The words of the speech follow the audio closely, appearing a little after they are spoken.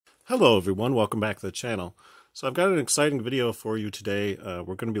Hello everyone, welcome back to the channel. So I've got an exciting video for you today.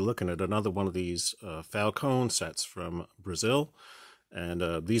 We're going to be looking at another one of these Falcon sets from Brazil.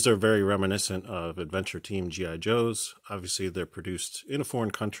 And these are very reminiscent of Adventure Team G.I. Joes. Obviously they're produced in a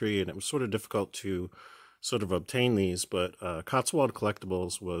foreign country and it was sort of difficult to sort of obtain these, but Cotswold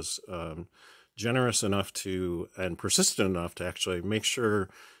Collectibles was generous enough to, and persistent enough to actually make sure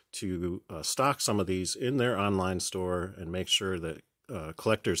to stock some of these in their online store and make sure that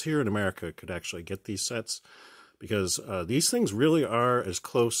collectors here in America could actually get these sets, because these things really are as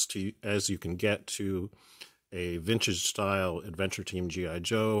close to as you can get to a vintage style Adventure Team G.I.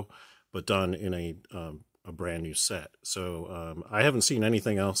 Joe, but done in a brand new set. So I haven't seen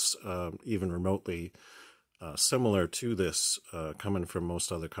anything else even remotely similar to this coming from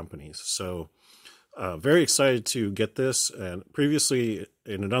most other companies. So very excited to get this. And previously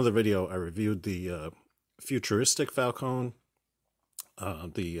in another video I reviewed the futuristic Falcon,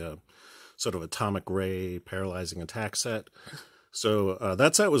 the sort of atomic ray paralyzing attack set. So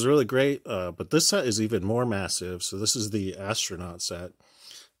that set was really great, but this set is even more massive. So this is the Astronaut set.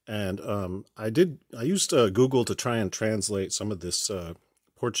 And I used Google to try and translate some of this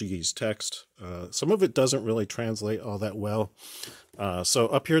Portuguese text. Some of it doesn't really translate all that well. So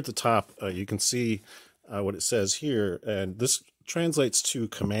up here at the top, you can see what it says here, and this translates to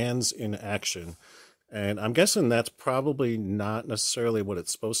commands in action. And I'm guessing that's probably not necessarily what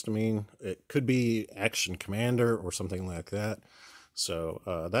it's supposed to mean. It could be action commander or something like that. So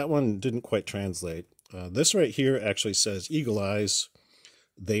that one didn't quite translate. This right here actually says eagle eyes,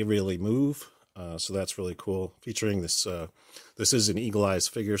 they really move. So that's really cool, featuring this. This is an eagle eyes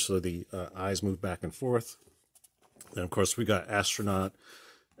figure, so the eyes move back and forth. And of course we got Astronaut,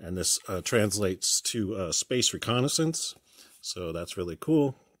 and this translates to space reconnaissance. So that's really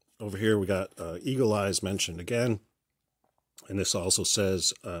cool. Over here we got eagle eyes mentioned again, and this also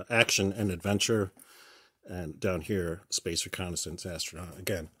says action and adventure, and down here space reconnaissance astronaut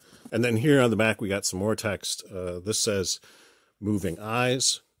again. And then here on the back we got some more text. This says moving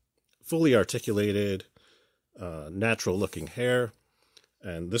eyes, fully articulated, natural looking hair,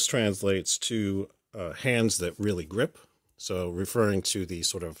 and this translates to hands that really grip, so referring to the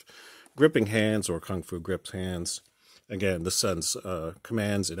sort of gripping hands or kung fu grips hands. Again, this sends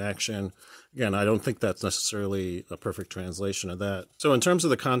commands in action. Again, I don't think that's necessarily a perfect translation of that. So in terms of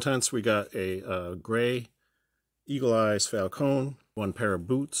the contents, we got a gray eagle eyes Falcon, one pair of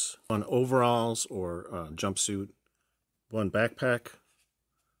boots, one overalls or jumpsuit, one backpack,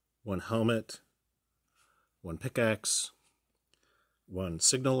 one helmet, one pickaxe, one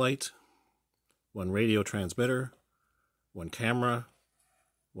signal light, one radio transmitter, one camera,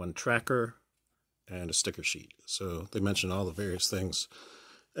 one tracker, and a sticker sheet. So they mention all the various things.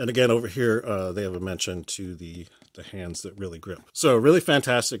 And again, over here, they have a mention to the hands that really grip. So really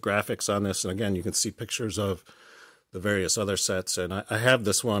fantastic graphics on this. And again, you can see pictures of the various other sets. And I have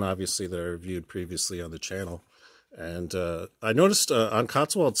this one, obviously, that I reviewed previously on the channel. And I noticed on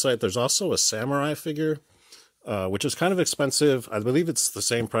Cotswold's site, there's also a samurai figure, which is kind of expensive. I believe it's the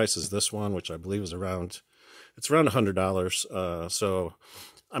same price as this one, which I believe is around $100. So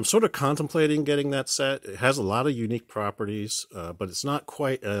I'm sort of contemplating getting that set. It has a lot of unique properties, but it's not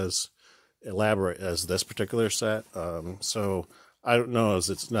quite as elaborate as this particular set. So I don't know as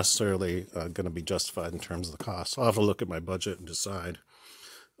it's necessarily going to be justified in terms of the cost. I'll have to look at my budget and decide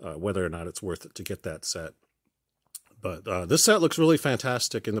whether or not it's worth it to get that set. But this set looks really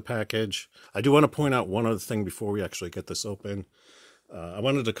fantastic in the package. I do want to point out one other thing before we actually get this open. I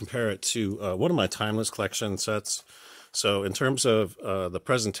wanted to compare it to one of my Timeless Collection sets. So in terms of the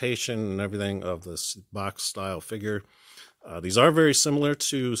presentation and everything of this box style figure, these are very similar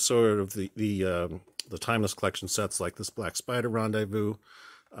to sort of the Timeless Collection sets like this Black Spider Rendezvous,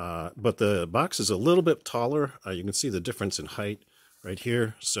 but the box is a little bit taller. You can see the difference in height right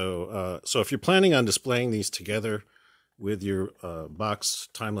here. So so if you're planning on displaying these together with your box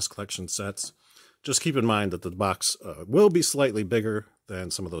Timeless Collection sets, just keep in mind that the box will be slightly bigger than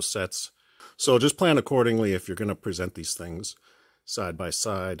some of those sets. So just plan accordingly if you're going to present these things side by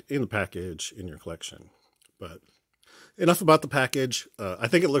side in the package in your collection. But enough about the package. I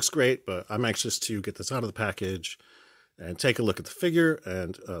think it looks great, but I'm anxious to get this out of the package and take a look at the figure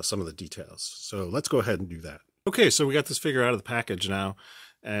and some of the details. So let's go ahead and do that. Okay, so we got this figure out of the package now.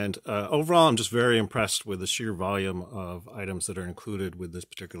 And overall, I'm just very impressed with the sheer volume of items that are included with this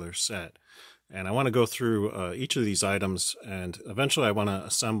particular set. And I want to go through each of these items, and eventually I want to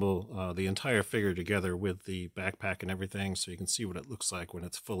assemble the entire figure together with the backpack and everything, so you can see what it looks like when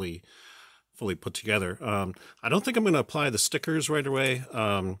it's fully put together. I don't think I'm going to apply the stickers right away.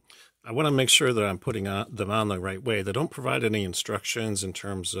 I want to make sure that I'm putting them on the right way. They don't provide any instructions in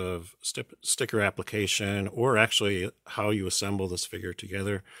terms of sticker application or actually how you assemble this figure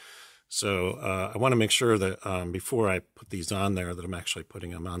together. So I want to make sure that before I put these on there that I'm actually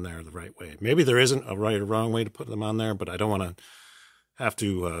putting them on there the right way. Maybe there isn't a right or wrong way to put them on there, but I don't want to have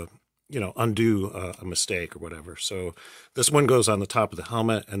to undo a mistake or whatever. So this one goes on the top of the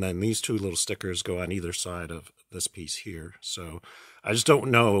helmet, and then these two little stickers go on either side of this piece here. So I just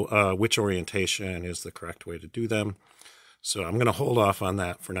don't know which orientation is the correct way to do them. So I'm going to hold off on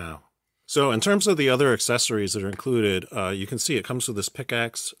that for now. So in terms of the other accessories that are included, you can see it comes with this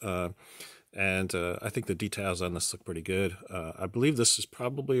pickaxe, and I think the details on this look pretty good. I believe this is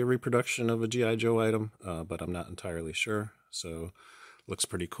probably a reproduction of a G.I. Joe item, but I'm not entirely sure. So looks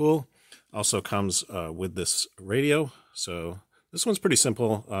pretty cool. Also comes with this radio. So this one's pretty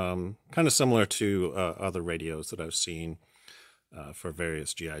simple, kind of similar to other radios that I've seen for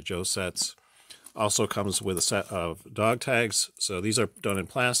various G.I. Joe sets. Also comes with a set of dog tags. So these are done in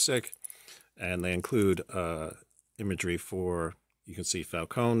plastic, and they include imagery for, you can see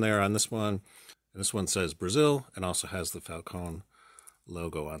Falcon there on this one. And this one says Brazil and also has the Falcon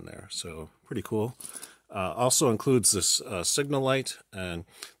logo on there. So pretty cool. Also includes this signal light, and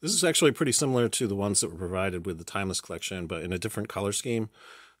this is actually pretty similar to the ones that were provided with the Timeless collection, but in a different color scheme.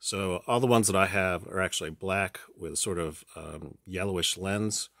 So all the ones that I have are actually black with sort of yellowish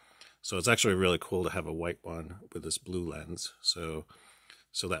lens. So it's actually really cool to have a white one with this blue lens. So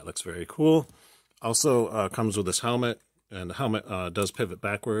that looks very cool. Also comes with this helmet, and the helmet does pivot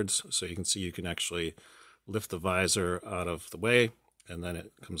backwards. So you can see you can actually lift the visor out of the way, and then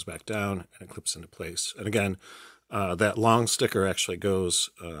it comes back down and it clips into place. And again, that long sticker actually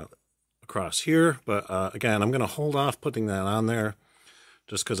goes across here. But again, I'm going to hold off putting that on there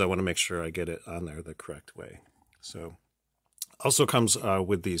just because I want to make sure I get it on there the correct way. So also comes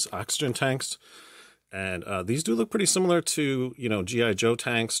with these oxygen tanks. And these do look pretty similar to, G.I. Joe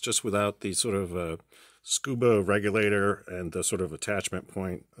tanks, just without the sort of scuba regulator and the sort of attachment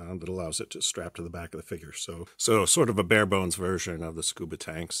point that allows it to strap to the back of the figure. So sort of a bare bones version of the scuba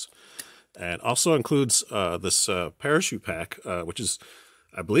tanks. And also includes this parachute pack, which is,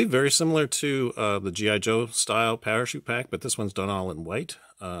 I believe, very similar to the G.I. Joe style parachute pack, but this one's done all in white.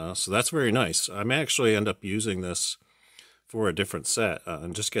 So that's very nice. I may actually end up using this for a different set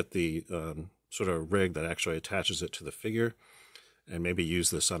and just get the sort of rig that actually attaches it to the figure, and maybe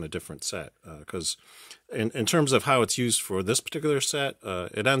use this on a different set, because in terms of how it's used for this particular set,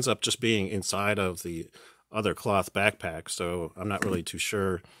 it ends up just being inside of the other cloth backpack, so I'm not really too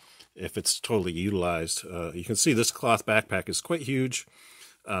sure if it's totally utilized. You can see this cloth backpack is quite huge,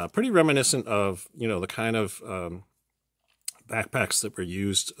 pretty reminiscent of the kind of backpacks that were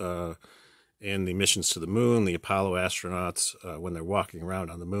used in the missions to the moon, the Apollo astronauts, when they're walking around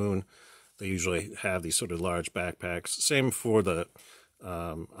on the moon. They usually have these sort of large backpacks. Same for the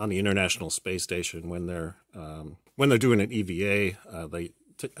on the International Space Station when they're doing an EVA. The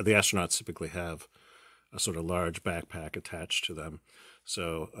astronauts typically have a sort of large backpack attached to them.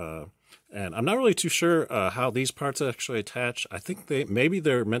 So and I'm not really too sure how these parts actually attach. I think maybe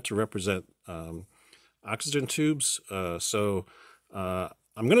they're meant to represent oxygen tubes. So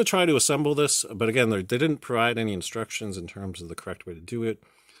I'm going to try to assemble this, but again, they didn't provide any instructions in terms of the correct way to do it.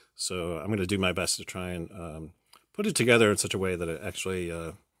 So I'm going to do my best to try and put it together in such a way that it actually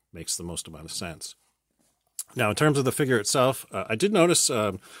makes the most amount of sense. Now, in terms of the figure itself, I did notice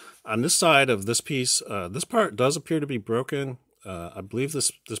on this side of this piece, this part does appear to be broken. I believe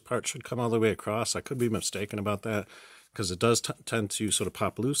this part should come all the way across. I could be mistaken about that because it does tend to sort of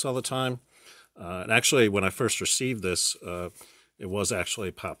pop loose all the time. And actually, when I first received this, it was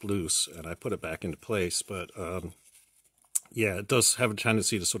actually popped loose, and I put it back into place. But yeah, it does have a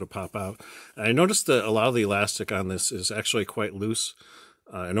tendency to sort of pop out. And I noticed that a lot of the elastic on this is actually quite loose.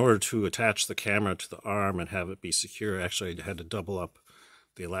 In order to attach the camera to the arm and have it be secure, actually I had to double up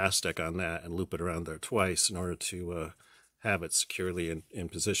the elastic on that and loop it around there twice in order to have it securely in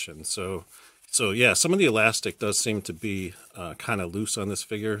position. So yeah, some of the elastic does seem to be kind of loose on this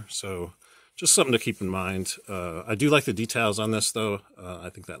figure. So just something to keep in mind. I do like the details on this, though. I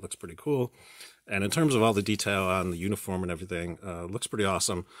think that looks pretty cool. And in terms of all the detail on the uniform and everything, looks pretty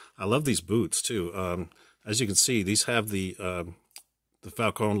awesome. I love these boots, too. As you can see, these have the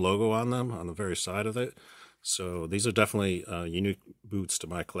Falcon logo on them on the very side of it. So these are definitely unique boots to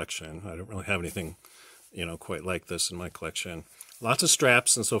my collection. I don't really have anything, quite like this in my collection. Lots of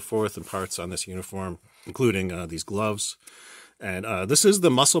straps and so forth and parts on this uniform, including these gloves. And this is the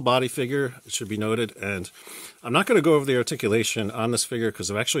muscle body figure, it should be noted. And I'm not going to go over the articulation on this figure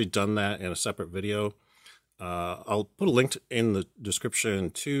because I've actually done that in a separate video. I'll put a link in the description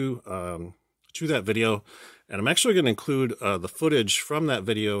to that video, and I'm actually going to include the footage from that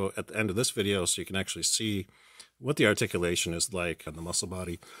video at the end of this video so you can actually see what the articulation is like on the muscle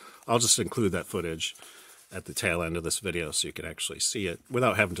body. I'll just include that footage at the tail end of this video so you can actually see it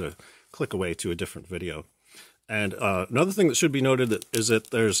without having to click away to a different video. And another thing that should be noted is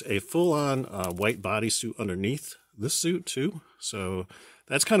that there's a full-on white bodysuit underneath this suit too, so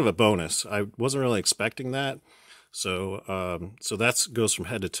that's kind of a bonus. I wasn't really expecting that, so that goes from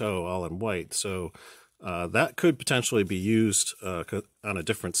head to toe all in white. So that could potentially be used on a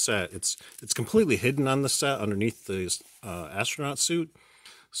different set. It's completely hidden on the set underneath the astronaut suit,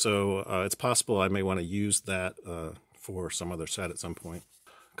 so it's possible I may want to use that for some other set at some point.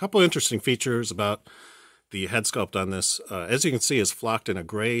 A couple of interesting features about the head sculpt on this, as you can see, is flocked in a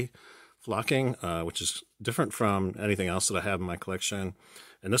gray flocking, which is different from anything else that I have in my collection.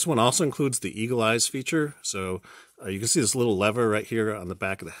 And this one also includes the eagle eyes feature. So you can see this little lever right here on the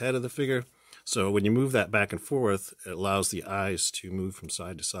back of the head of the figure. So when you move that back and forth, it allows the eyes to move from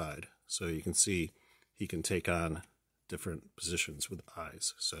side to side. So you can see he can take on different positions with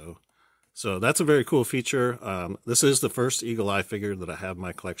eyes. So that's a very cool feature. This is the first eagle eye figure that I have in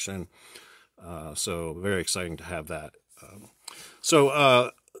my collection. So very exciting to have that.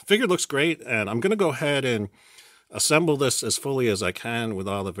 Figure looks great, and I'm going to go ahead and assemble this as fully as I can with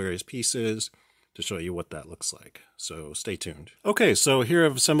all the various pieces to show you what that looks like. So stay tuned. Okay, so here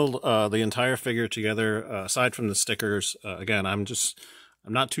I've assembled the entire figure together, aside from the stickers. Again, I'm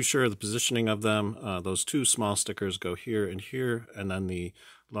not too sure of the positioning of them. Those two small stickers go here and here, and then the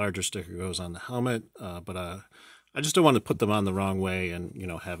larger sticker goes on the helmet. But I just don't want to put them on the wrong way and,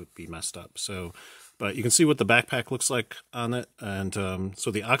 have it be messed up. But you can see what the backpack looks like on it. And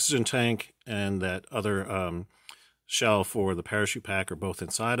so the oxygen tank and that other shell for the parachute pack are both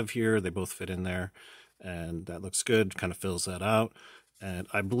inside of here. They both fit in there, and that looks good, kind of fills that out. And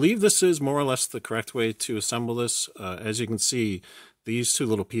I believe this is more or less the correct way to assemble this. As you can see, these two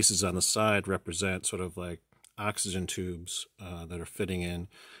little pieces on the side represent sort of like oxygen tubes that are fitting in,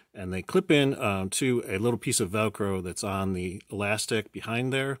 and they clip in to a little piece of Velcro that's on the elastic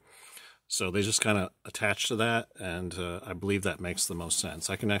behind there. So they just kind of attach to that, and I believe that makes the most sense.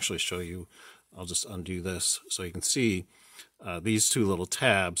 I can actually show you. I'll just undo this so you can see these two little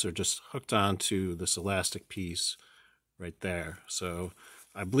tabs are just hooked onto this elastic piece right there. So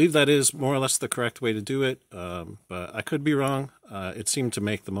I believe that is more or less the correct way to do it, but I could be wrong. It seemed to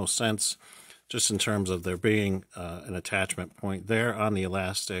make the most sense just in terms of there being an attachment point there on the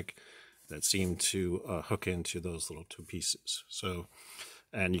elastic that seemed to hook into those little two pieces.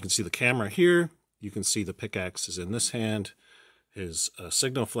 And you can see the camera here. You can see the pickaxe is in this hand. His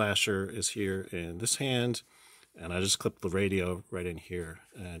signal flasher is here in this hand. And I just clipped the radio right in here.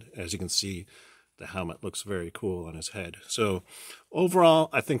 And as you can see, the helmet looks very cool on his head. So overall,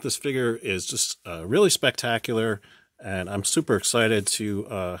 I think this figure is just really spectacular. And I'm super excited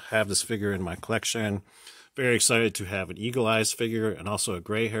to have this figure in my collection. Very excited to have an eagle eyes figure and also a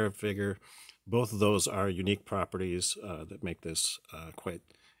gray hair figure. Both of those are unique properties that make this quite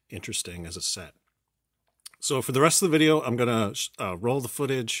interesting as a set. So for the rest of the video, I'm going to roll the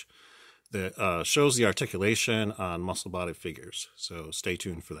footage that shows the articulation on muscle body figures. So stay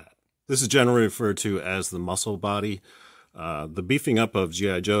tuned for that. This is generally referred to as the muscle body. The beefing up of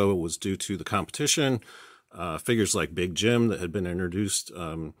G.I. Joe was due to the competition. Figures like Big Jim that had been introduced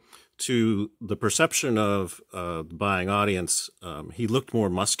to the perception of the buying audience. He looked more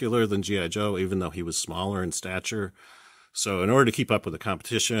muscular than G.I. Joe, even though he was smaller in stature. So in order to keep up with the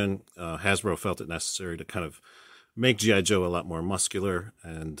competition, Hasbro felt it necessary to kind of make G.I. Joe a lot more muscular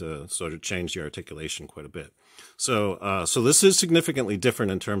and sort of change the articulation quite a bit. So this is significantly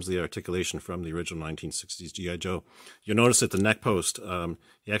different in terms of the articulation from the original 1960s G.I. Joe. You'll notice at the neck post,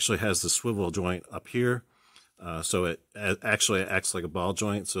 he actually has the swivel joint up here. So it actually acts like a ball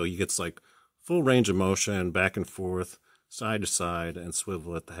joint. So he gets like full range of motion, back and forth, side to side, and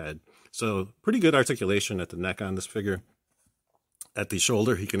swivel at the head. So pretty good articulation at the neck on this figure. At the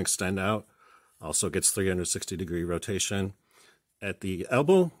shoulder, he can extend out. Also gets 360-degree rotation. At the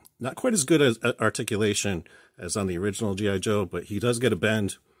elbow, not quite as good as articulation as on the original G.I. Joe, but he does get a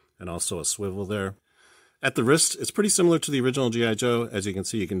bend and also a swivel there. At the wrist, it's pretty similar to the original G.I. Joe. As you can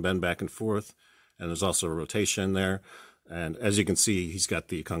see, you can bend back and forth. And there's also a rotation there. And as you can see, he's got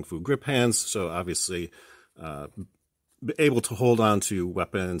the Kung Fu grip hands. So obviously able to hold on to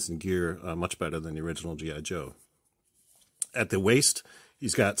weapons and gear much better than the original G.I. Joe. At the waist,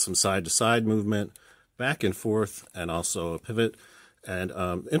 he's got some side-to-side movement, back and forth, and also a pivot. And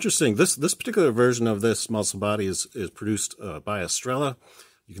interesting, this particular version of this muscle body is produced by Estrela.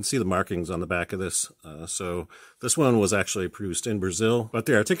 You can see the markings on the back of this. So this one was actually produced in Brazil, but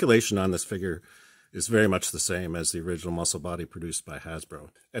the articulation on this figure is very much the same as the original muscle body produced by Hasbro.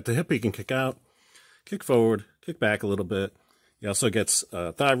 At the hip, he can kick out, kick forward, kick back a little bit. He also gets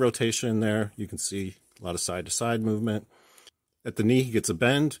thigh rotation there. You can see a lot of side-to-side movement. At the knee, he gets a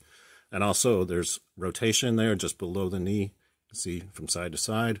bend, and also there's rotation there just below the knee. You can see from side to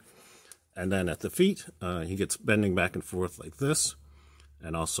side. And then at the feet, he gets bending back and forth like this,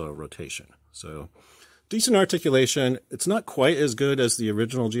 and also rotation. So decent articulation. It's not quite as good as the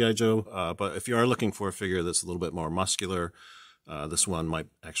original G.I. Joe, but if you are looking for a figure that's a little bit more muscular, this one might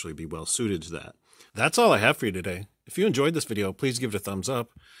actually be well suited to that. That's all I have for you today. If you enjoyed this video, please give it a thumbs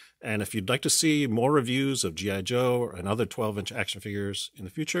up. And if you'd like to see more reviews of G.I. Joe and other 12-inch action figures in the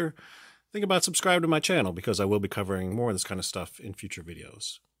future, think about subscribing to my channel because I will be covering more of this kind of stuff in future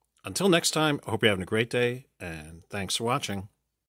videos. Until next time, I hope you're having a great day, and thanks for watching.